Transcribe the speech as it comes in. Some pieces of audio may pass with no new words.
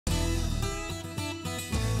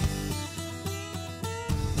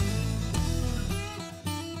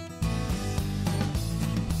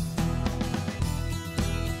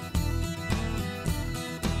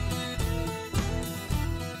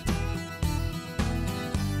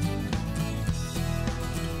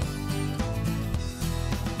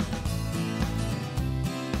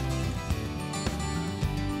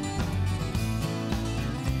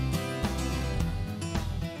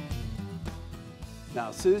Now,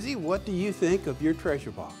 Susie, what do you think of your treasure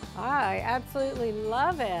box? I absolutely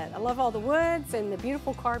love it. I love all the woods and the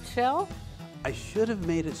beautiful carved shell. I should have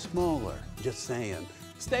made it smaller, just saying.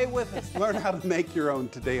 Stay with us, learn how to make your own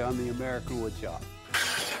today on the American Woodshop.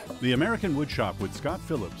 The American Woodshop with Scott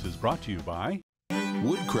Phillips is brought to you by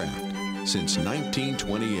Woodcraft, since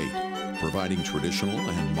 1928, providing traditional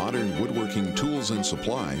and modern woodworking tools and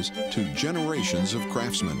supplies to generations of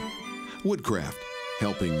craftsmen. Woodcraft,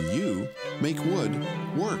 helping you make wood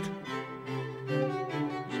work.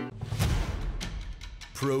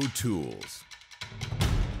 Pro Tools,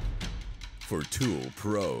 for tool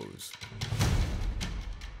pros.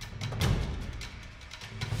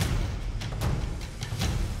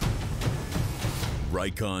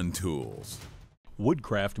 Rikon Tools.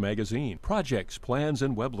 Woodcraft Magazine. Projects, plans,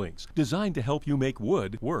 and web links designed to help you make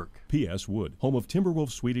wood work. P.S. Wood, home of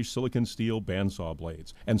Timberwolf Swedish silicon steel bandsaw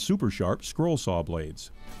blades and super sharp scroll saw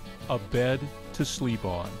blades. A bed to sleep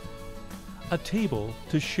on. A table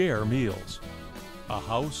to share meals. A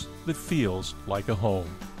house that feels like a home.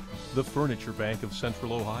 The Furniture Bank of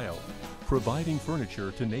Central Ohio, providing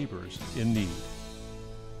furniture to neighbors in need.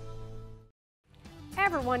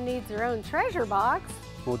 Everyone needs their own treasure box.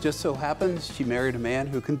 Well, just so happens she married a man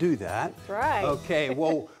who can do that. That's right. Okay,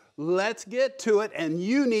 well, let's get to it, and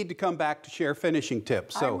you need to come back to share finishing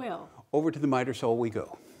tips. So, I will. Over to the miter saw we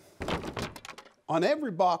go. On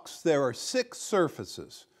every box, there are 6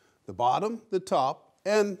 surfaces: the bottom, the top,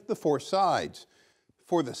 and the 4 sides.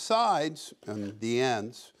 For the sides and the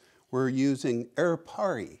ends, we're using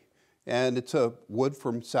Aripari, and it's a wood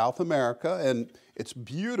from South America, and it's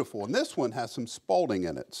beautiful. And this one has some spalding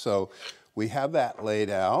in it, so we have that laid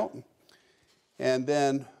out. And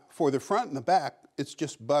then for the front and the back, it's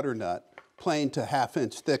just butternut, plain to 1/2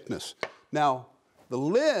 inch thickness. Now, the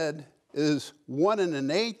lid is 1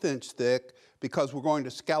 1/8 inch thick because we're going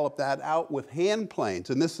to scallop that out with hand planes.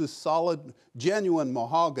 And this is solid, genuine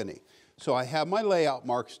mahogany. So I have my layout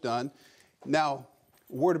marks done. Now,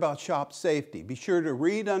 a word about shop safety. Be sure to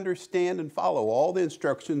read, understand, and follow all the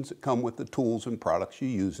instructions that come with the tools and products you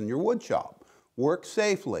use in your wood shop. Work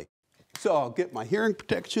safely. So I'll get my hearing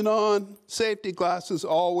protection on, safety glasses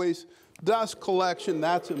always, dust collection,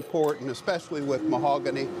 that's important, especially with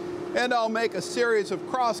mahogany. And I'll make a series of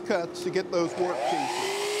cross cuts to get those work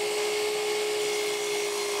pieces.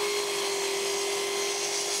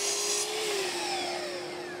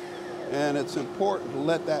 And it's important to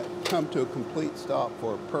let that come to a complete stop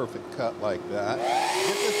for a perfect cut like that.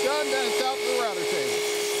 Get this done, then it's out to the router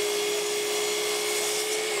table.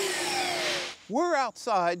 We're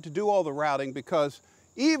outside to do all the routing because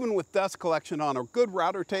even with dust collection on a good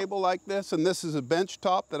router table like this, and this is a bench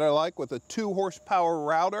top that I like with a 2 horsepower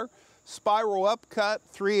router, spiral upcut,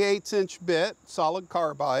 3/8 inch bit, solid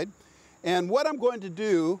carbide. And what I'm going to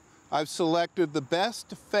do, I've selected the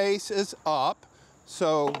best face is up.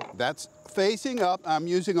 So that's facing up. I'm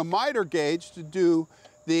using a miter gauge to do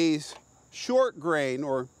these short grain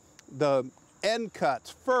or the end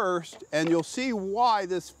cuts first, and you'll see why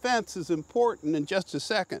this fence is important in just a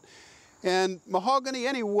second. And mahogany,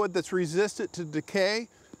 any wood that's resistant to decay,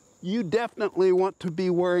 you definitely want to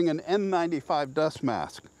be wearing an N95 dust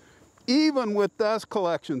mask, even with dust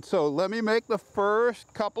collection. So let me make the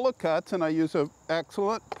first couple of cuts, and I use an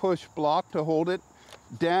excellent push block to hold it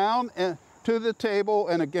down and to the table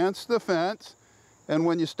and against the fence. And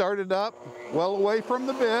when you start it up, well away from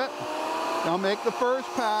the bit, I'll make the first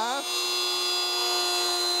pass.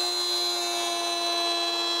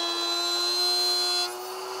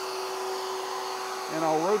 And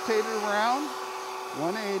I'll rotate it around,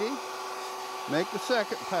 180, make the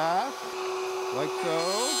second pass, like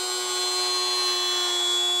so.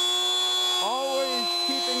 Always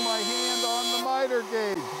keeping my hand on the miter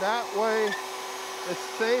gauge. That way it's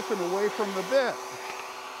safe and away from the bit.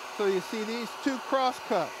 So you see these 2 cross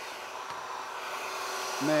cuts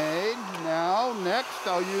made. Now, next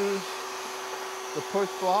I'll use the push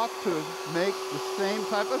block to make the same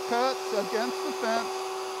type of cuts against the fence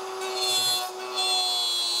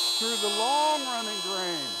through the long running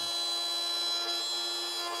grain.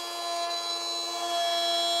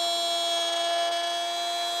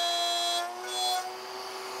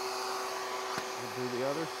 We'll do the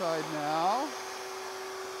other side now.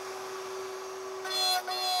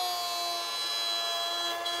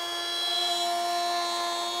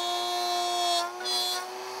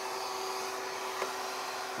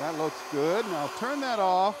 That looks good. Now turn that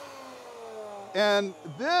off. And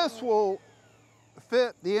this will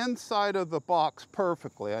fit the inside of the box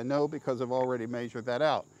perfectly. I know because I've already measured that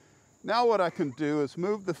out. Now what I can do is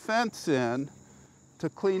move the fence in to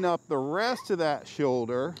clean up the rest of that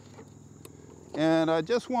shoulder. And I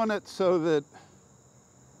just want it so that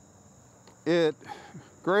it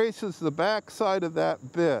graces the back side of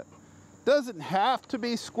that bit. Doesn't have to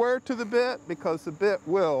be square to the bit because the bit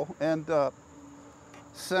will end up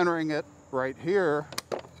centering it right here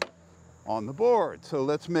on the board. So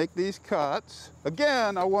let's make these cuts.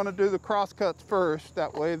 Again, I want to do the cross cuts first.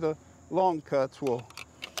 That way the long cuts will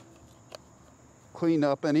clean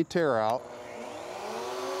up any tear out.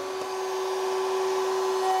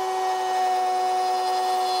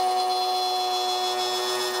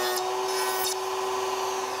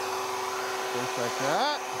 Just like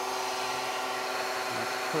that.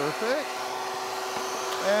 That's perfect.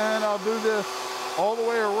 And I'll do this all the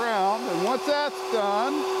way around. And once that's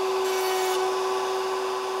done,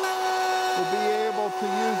 we'll be able to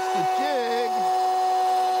use the jig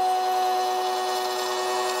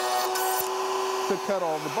to cut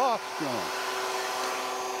all the box joints.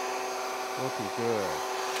 Looking good.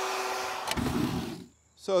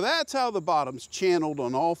 So that's how the bottom's channeled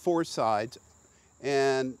on all four sides.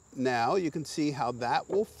 And now you can see how that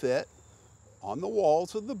will fit on the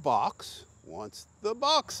walls of the box once the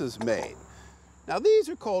box is made. Now these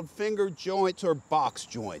are called finger joints or box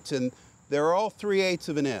joints, and they're all 3/8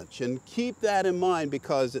 of an inch. And keep that in mind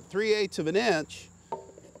because at 3/8 of an inch,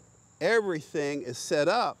 everything is set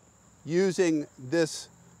up using this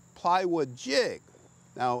plywood jig.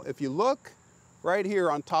 Now if you look right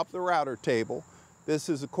here on top of the router table, this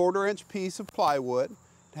is a 1/4 inch piece of plywood.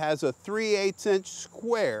 It has a 3/8 inch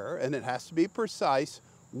square, and it has to be precise,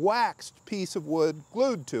 waxed piece of wood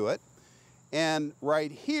glued to it. And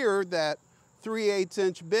right here, that 3/8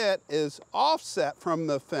 inch bit is offset from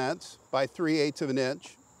the fence by 3/8 of an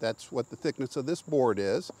inch. That's what the thickness of this board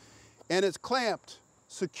is. And it's clamped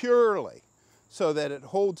securely so that it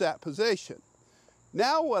holds that position.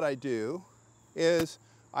 Now what I do is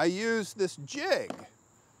I use this jig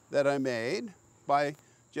that I made by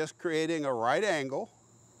just creating a right angle.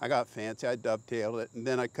 I got fancy, I dovetailed it, and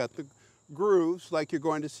then I cut the grooves like you're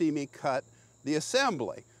going to see me cut the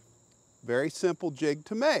assembly. Very simple jig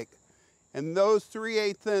to make. And those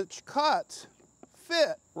 3/8 inch cuts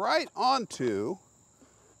fit right onto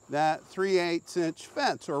that 3/8 inch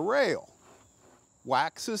fence or rail.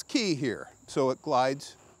 Wax is key here, so it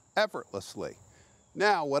glides effortlessly.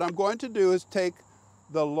 Now, what I'm going to do is take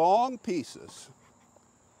the long pieces,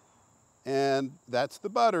 and that's the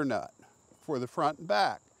butternut for the front and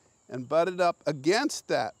back, and butt it up against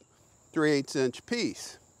that 3/8 inch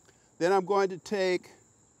piece. Then I'm going to take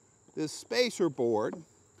this spacer board,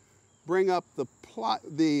 bring up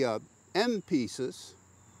the end pieces,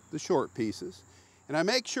 the short pieces, and I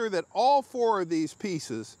make sure that all four of these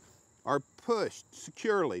pieces are pushed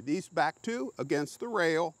securely. These back two against the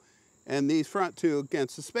rail, and these front two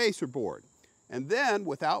against the spacer board. And then,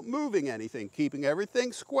 without moving anything, keeping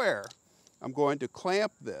everything square, I'm going to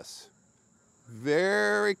clamp this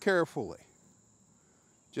very carefully,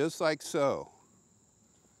 just like so.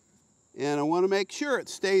 And I want to make sure it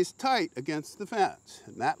stays tight against the fence,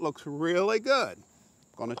 and that looks really good.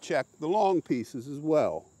 I'm going to check the long pieces as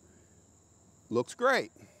well. Looks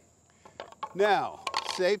great. Now,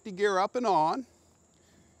 safety gear up and on,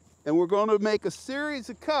 and we're going to make a series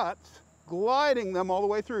of cuts, gliding them all the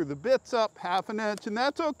way through. The bit's up 1/2 inch, and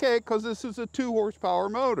that's okay because this is a 2 horsepower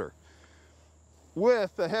motor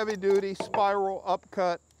with a heavy-duty spiral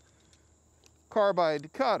upcut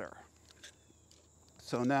carbide cutter.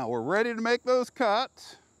 So now we're ready to make those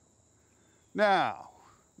cuts. Now,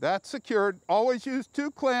 that's secured. Always use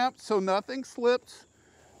 2 clamps so nothing slips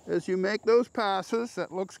as you make those passes.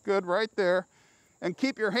 That looks good right there. And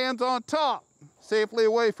keep your hands on top, safely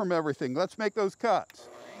away from everything. Let's make those cuts.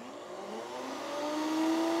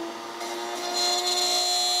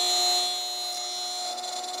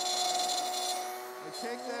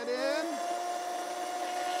 Take that in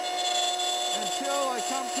until I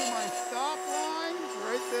come to my stop line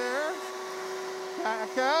right there.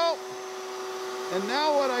 Back out. And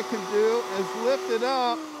now what I can do is lift it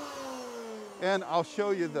up, and I'll show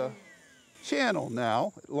you the channel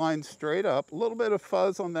now. It lines straight up. A little bit of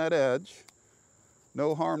fuzz on that edge.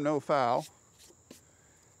 No harm, no foul.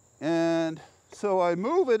 And so I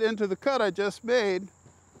move it into the cut I just made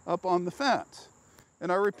up on the fence.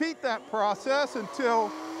 And I repeat that process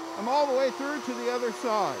until I'm all the way through to the other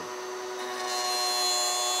side.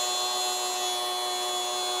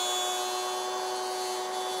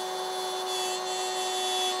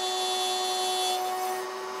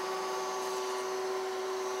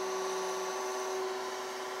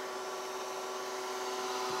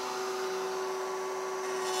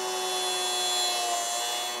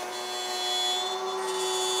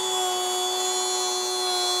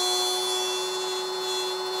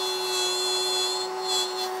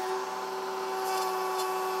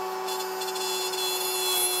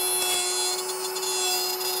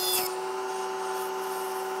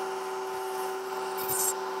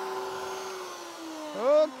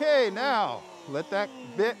 let that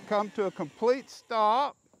bit come to a complete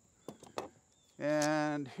stop.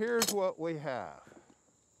 And here's what we have.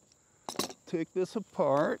 Take this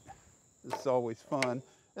apart. This is always fun.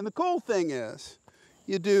 And the cool thing is,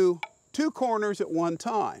 you do 2 corners at one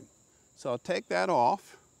time. So I'll take that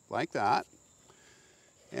off like that.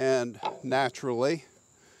 And naturally,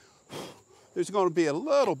 there's going to be a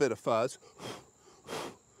little bit of fuzz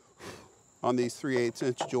on these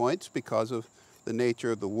 3/8" joints because of the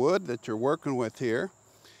nature of the wood that you're working with here.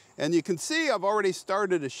 And you can see I've already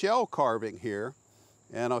started a shell carving here,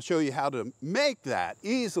 and I'll show you how to make that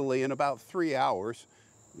easily in about 3 hours.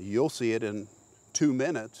 You'll see it in 2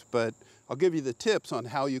 minutes, but I'll give you the tips on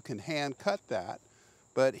how you can hand cut that.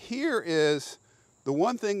 But here is the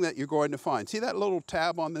one thing that you're going to find. See that little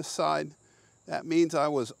tab on this side? That means I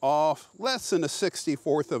was off less than a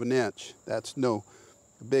 64th of an inch. That's no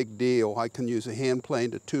big deal. I can use a hand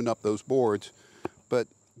plane to tune up those boards. But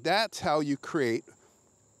that's how you create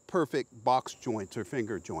perfect box joints or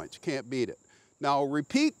finger joints. Can't beat it. Now I'll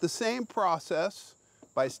repeat the same process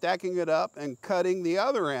by stacking it up and cutting the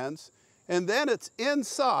other ends. And then it's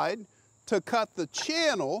inside to cut the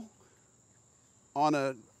channel on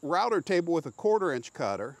a router table with a 1/4"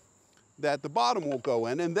 cutter that the bottom will go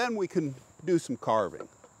in, and then we can do some carving.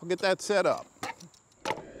 I'll get that set up.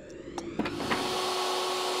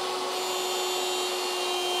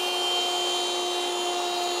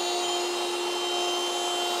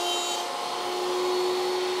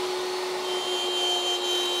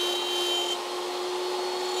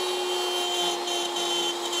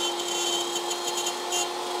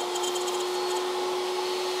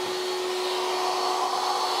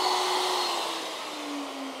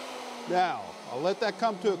 Now, I'll let that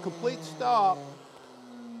come to a complete stop,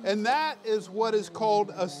 and that is what is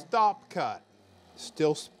called a stop cut.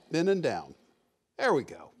 Still spinning down. There we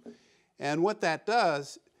go. And what that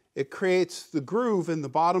does, it creates the groove in the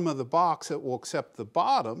bottom of the box that will accept the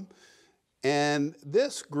bottom, and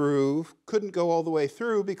this groove couldn't go all the way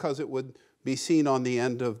through because it would be seen on the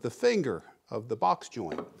end of the finger of the box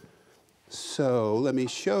joint. So let me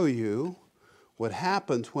show you what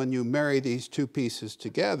happens when you marry these 2 pieces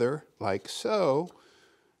together, like so.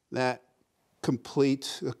 That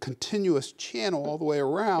completes a continuous channel all the way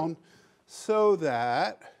around so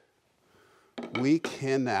that we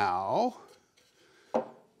can now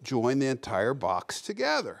join the entire box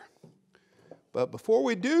together. But before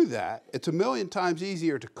we do that, it's a million times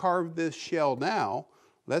easier to carve this shell now.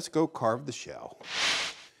 Let's go carve the shell.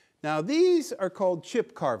 Now these are called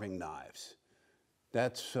chip carving knives.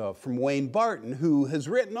 That's from Wayne Barton, who has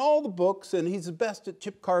written all the books, and he's the best at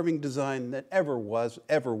chip carving design that ever was,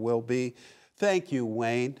 ever will be. Thank you,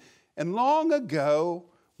 Wayne. And long ago,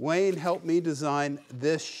 Wayne helped me design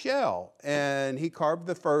this shell, and he carved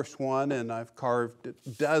the first one, and I've carved a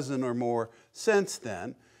dozen or more since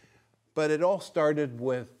then. But it all started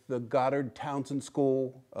with the Goddard Townsend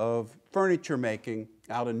School of Furniture Making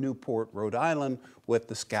out in Newport, Rhode Island, with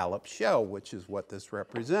the scallop shell, which is what this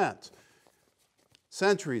represents.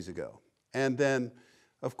 Centuries ago. And then,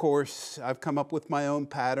 of course, I've come up with my own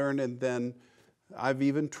pattern, and then I've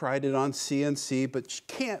even tried it on CNC, but you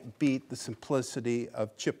can't beat the simplicity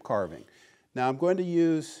of chip carving. Now I'm going to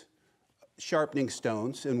use sharpening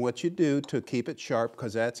stones, and what you do to keep it sharp,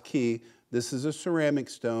 because that's key, this is a ceramic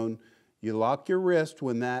stone. You lock your wrist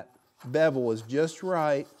when that bevel is just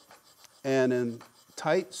right, and in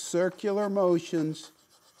tight circular motions,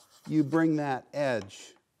 you bring that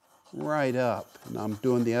edge right up. And I'm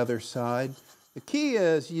doing the other side. The key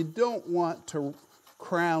is you don't want to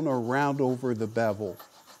crown or round over the bevel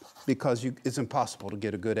because it's impossible to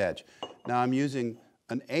get a good edge. Now I'm using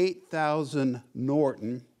an 8000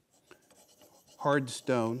 Norton hard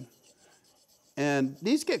stone, and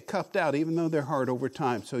these get cupped out even though they're hard over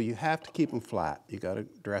time, so you have to keep them flat. You got to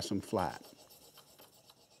dress them flat.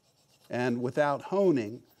 And without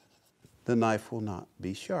honing, the knife will not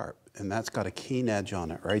be sharp. And that's got a keen edge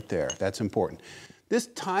on it right there. That's important. This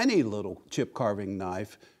tiny little chip carving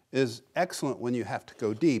knife is excellent when you have to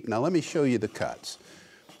go deep. Now let me show you the cuts.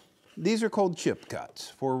 These are called chip cuts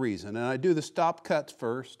for a reason. And I do the stop cuts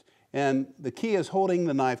first. And the key is holding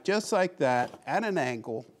the knife just like that at an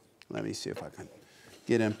angle. Let me see if I can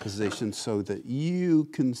get in position so that you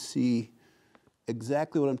can see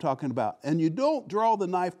exactly what I'm talking about. And you don't draw the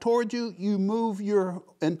knife towards you, you move your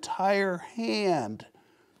entire hand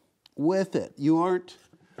with it. You aren't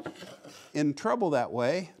in trouble that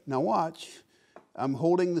way. Now watch, I'm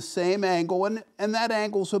holding the same angle, and that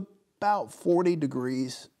angle's about 40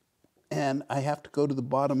 degrees, and I have to go to the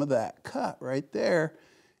bottom of that cut right there,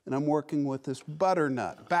 and I'm working with this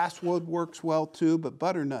butternut. Basswood works well too, but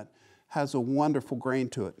butternut has a wonderful grain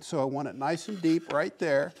to it. So I want it nice and deep right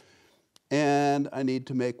there. And I need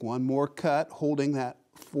to make one more cut, holding that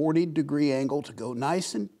 40-degree angle to go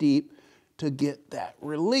nice and deep to get that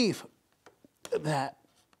relief that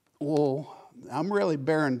will, I'm really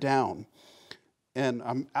bearing down. And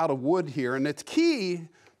I'm out of wood here, and it's key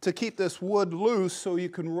to keep this wood loose so you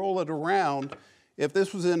can roll it around. If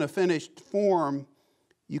this was in a finished form,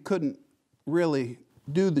 you couldn't really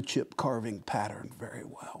do the chip carving pattern very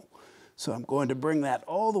well. So I'm going to bring that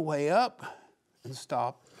all the way up and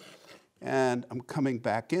stop. And I'm coming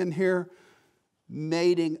back in here,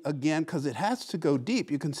 mating again, because it has to go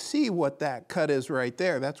deep. You can see what that cut is right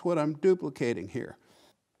there. That's what I'm duplicating here.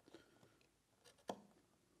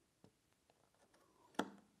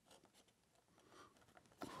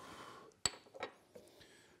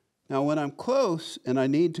 Now when I'm close and I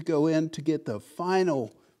need to go in to get the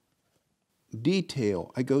final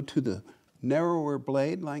detail, I go to the narrower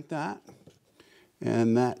blade like that,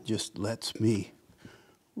 and that just lets me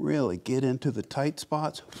really get into the tight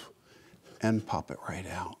spots and pop it right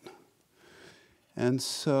out. And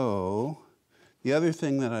so the other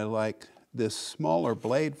thing that I like this smaller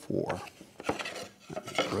blade for,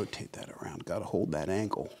 rotate that around, got to hold that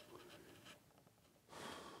angle,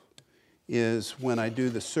 is when I do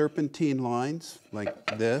the serpentine lines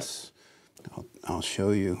like this. I'll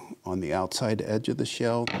show you on the outside edge of the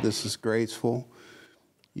shell. This is graceful.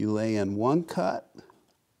 You lay in one cut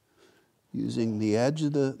using the edge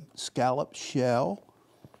of the scallop shell,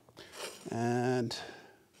 and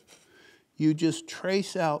you just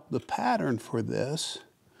trace out the pattern for this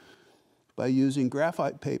by using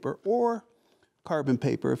graphite paper or carbon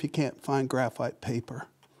paper if you can't find graphite paper,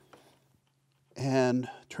 and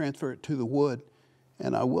transfer it to the wood.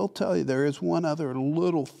 And I will tell you, there is one other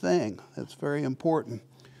little thing that's very important.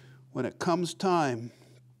 When it comes time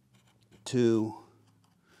to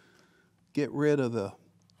get rid of the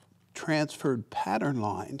transferred pattern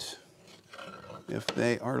lines, if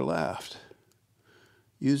they are left,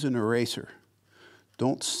 use an eraser.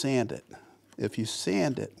 Don't sand it. If you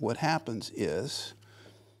sand it, what happens is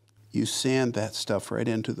you sand that stuff right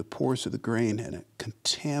into the pores of the grain, and it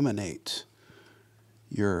contaminates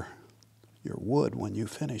your wood when you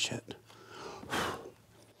finish it.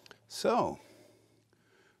 So,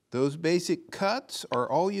 those basic cuts are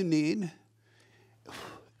all you need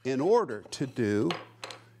in order to do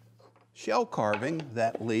shell carving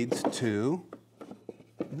that leads to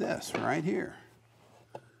this right here.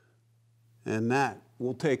 And that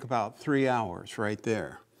will take about 3 hours right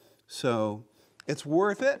there. So it's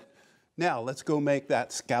worth it. Now let's go make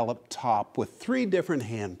that scallop top with 3 different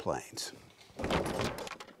hand planes.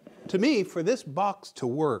 To me, for this box to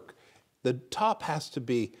work, the top has to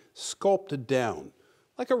be sculpted down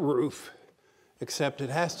like a roof, except it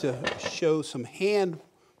has to show some hand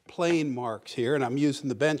plane marks here, and I'm using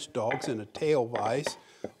the bench dogs in a tail vise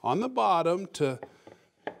on the bottom to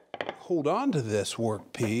hold on to this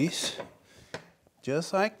workpiece,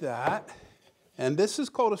 just like that. And this is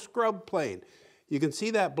called a scrub plane. You can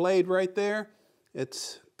see that blade right there.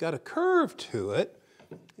 It's got a curve to it,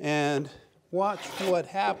 and watch what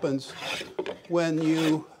happens when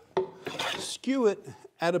you skew it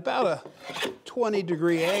at about a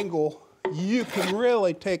 20-degree angle. You can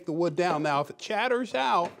really take the wood down. Now, if it chatters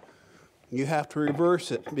out, you have to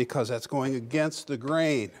reverse it because that's going against the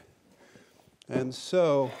grain. And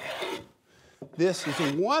so this is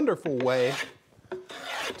a wonderful way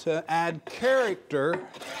to add character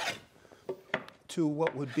to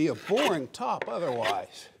what would be a boring top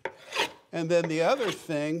otherwise. And then the other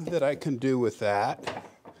thing that I can do with that,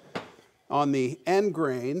 on the end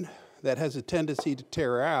grain that has a tendency to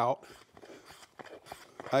tear out,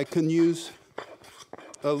 I can use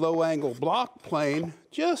a low angle block plane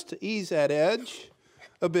just to ease that edge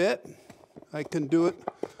a bit. I can do it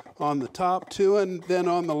on the top too, and then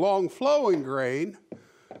on the long flowing grain,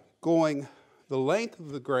 going the length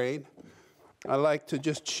of the grain, I like to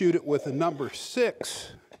just shoot it with a number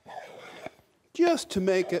 6, just to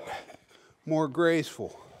make it more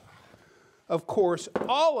graceful. Of course,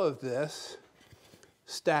 all of this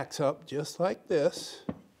stacks up just like this,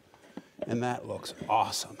 and that looks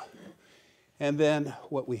awesome. And then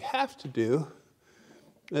what we have to do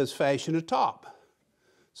is fashion a top.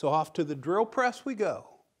 So off to the drill press we go.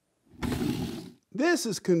 This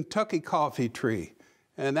is Kentucky Coffee Tree,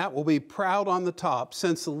 and that will be proud on the top.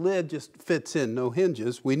 Since the lid just fits in, no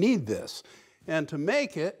hinges, we need this. And to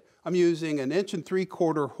make it, I'm using an 1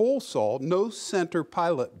 3/4 hole saw, no center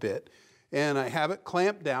pilot bit, and I have it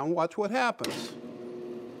clamped down. Watch what happens.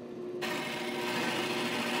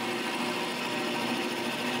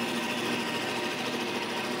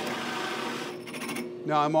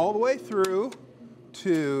 Now I'm all the way through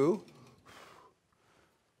to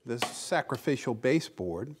this sacrificial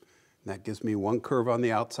baseboard. And that gives me one curve on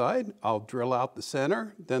the outside. I'll drill out the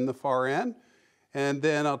center, then the far end, and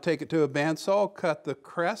then I'll take it to a bandsaw, cut the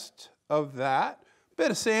crest of that,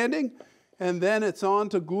 bit of sanding, and then it's on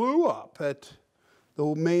to glue up at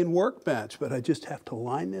the main workbench. But I just have to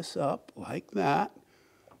line this up like that.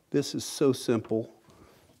 This is so simple.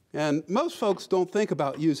 And most folks don't think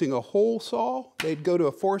about using a hole saw. They'd go to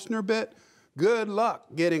a Forstner bit. Good luck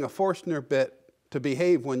getting a Forstner bit to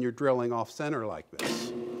behave when you're drilling off center like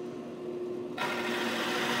this.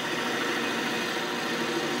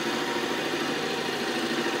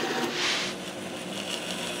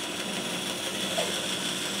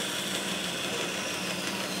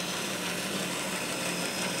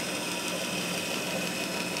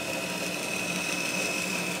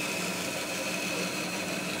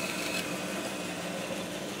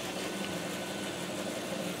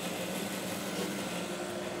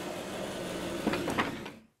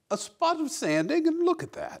 A spot of sanding, and look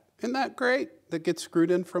at that. Isn't that great? That gets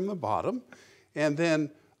screwed in from the bottom. And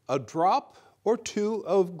then a drop or two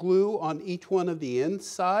of glue on each one of the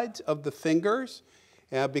insides of the fingers.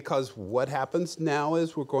 Because what happens now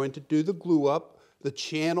is we're going to do the glue up. The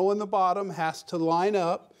channel in the bottom has to line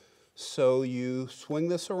up. So you swing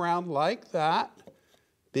this around like that,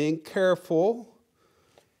 being careful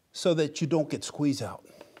so that you don't get squeezed out.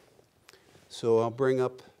 So I'll bring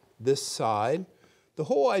up this side. The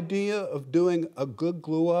whole idea of doing a good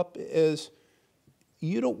glue up is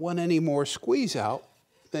you don't want any more squeeze out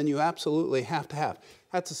than you absolutely have to have.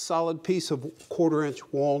 That's a solid piece of 1/4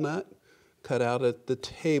 inch walnut cut out at the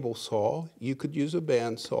table saw. You could use a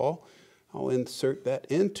bandsaw. I'll insert that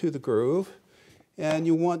into the groove. And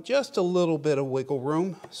you want just a little bit of wiggle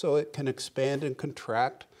room so it can expand and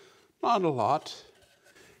contract. Not a lot.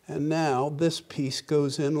 And now this piece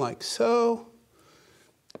goes in like so.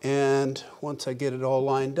 And once I get it all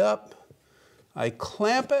lined up, I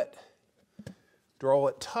clamp it, draw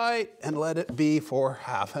it tight, and let it be for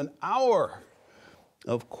half an hour.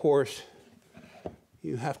 Of course,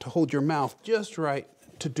 you have to hold your mouth just right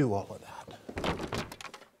to do all of that.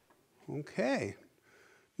 Okay.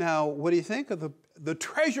 Now, what do you think of the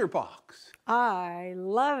treasure box? I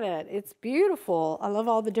love it. It's beautiful. I love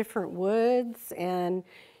all the different woods and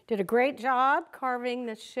did a great job carving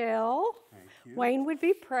the shell. Wayne would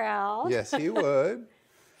be proud. Yes, he would.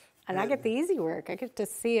 And I get the easy work. I get to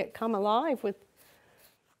see it come alive with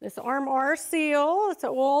this Arm-R seal. It's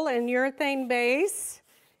an oil and urethane base.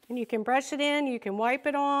 And you can brush it in, you can wipe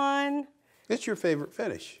it on. It's your favorite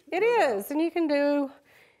finish. It is, and you can do,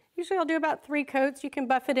 usually I'll do about 3 coats. You can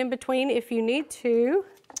buff it in between if you need to.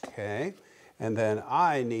 Okay, and then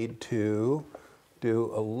I need to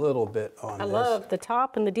do a little bit on this. I love the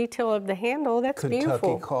top and the detail of the handle. That's beautiful.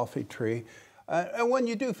 Kentucky coffee tree. And when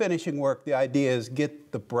you do finishing work, the idea is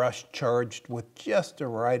get the brush charged with just the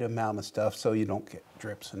right amount of stuff so you don't get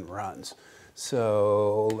drips and runs.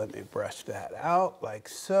 So let me brush that out like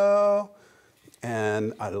so.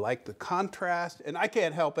 And I like the contrast, and I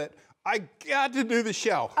can't help it. I got to do the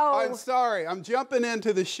shell. Oh. I'm sorry, I'm jumping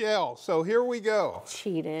into the shell. So here we go.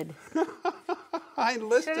 Cheated. I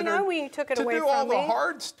enlisted her when you took it to away do from all me. the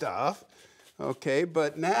hard stuff. Okay,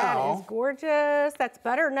 but That now. is gorgeous. That's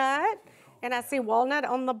butternut. And I see walnut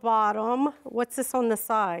on the bottom. What's this on the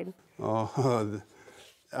side? Oh,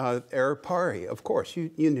 Aripari, of course, you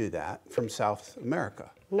knew that from South America.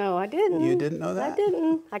 No, I didn't. You didn't know that? I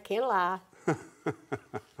didn't. I can't lie.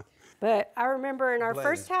 But I remember in our Blend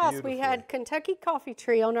first house, we beautifully. had Kentucky coffee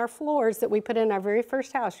tree on our floors that we put in our very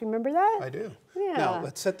first house. You remember that? I do. Yeah. Now,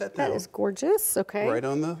 let's set that down. That is gorgeous. Okay. Right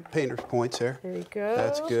on the painter's points there. There you go.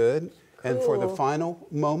 That's good. And for the Cool. final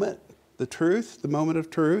moment, the truth, the moment of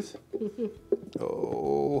truth.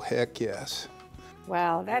 Oh, heck yes.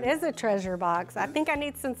 Wow, that is a treasure box. I think I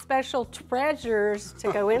need some special treasures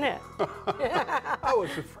to go in it. I was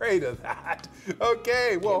afraid of that.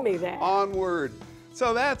 Okay, well, me that. onward.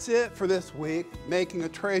 So that's it for this week, making a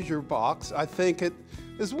treasure box. I think it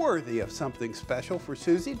is worthy of something special for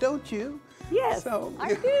Susie, don't you? Yes, So,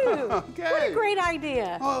 I do. okay. What a great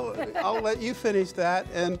idea. Well, I'll let you finish that,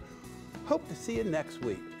 and hope to see you next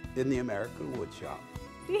week in the American Woodshop.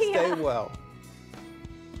 Yeah. Stay well.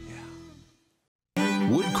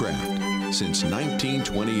 Woodcraft since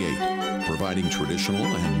 1928, providing traditional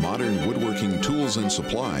and modern woodworking tools and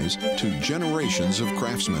supplies to generations of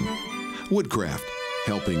craftsmen. Woodcraft,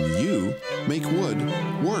 helping you make wood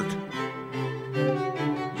work.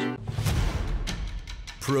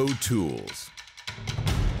 Pro Tools.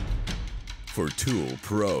 For tool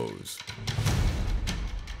pros.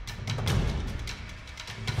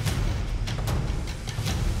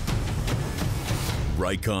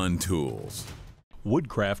 Rikon Tools.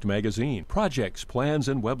 Woodcraft Magazine. Projects, plans,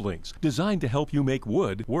 and web links designed to help you make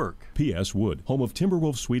wood work. P.S. Wood, home of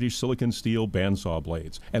Timberwolf Swedish silicon steel bandsaw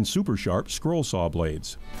blades and super sharp scroll saw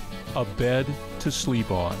blades. A bed to sleep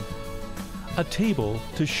on. A table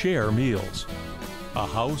to share meals. A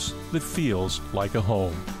house that feels like a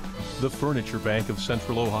home. The Furniture Bank of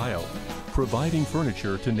Central Ohio, providing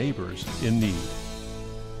furniture to neighbors in need.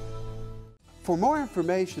 For more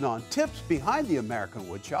information on tips behind the American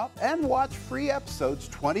Woodshop and watch free episodes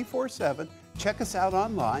 24/7, check us out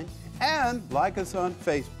online and like us on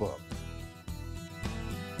Facebook.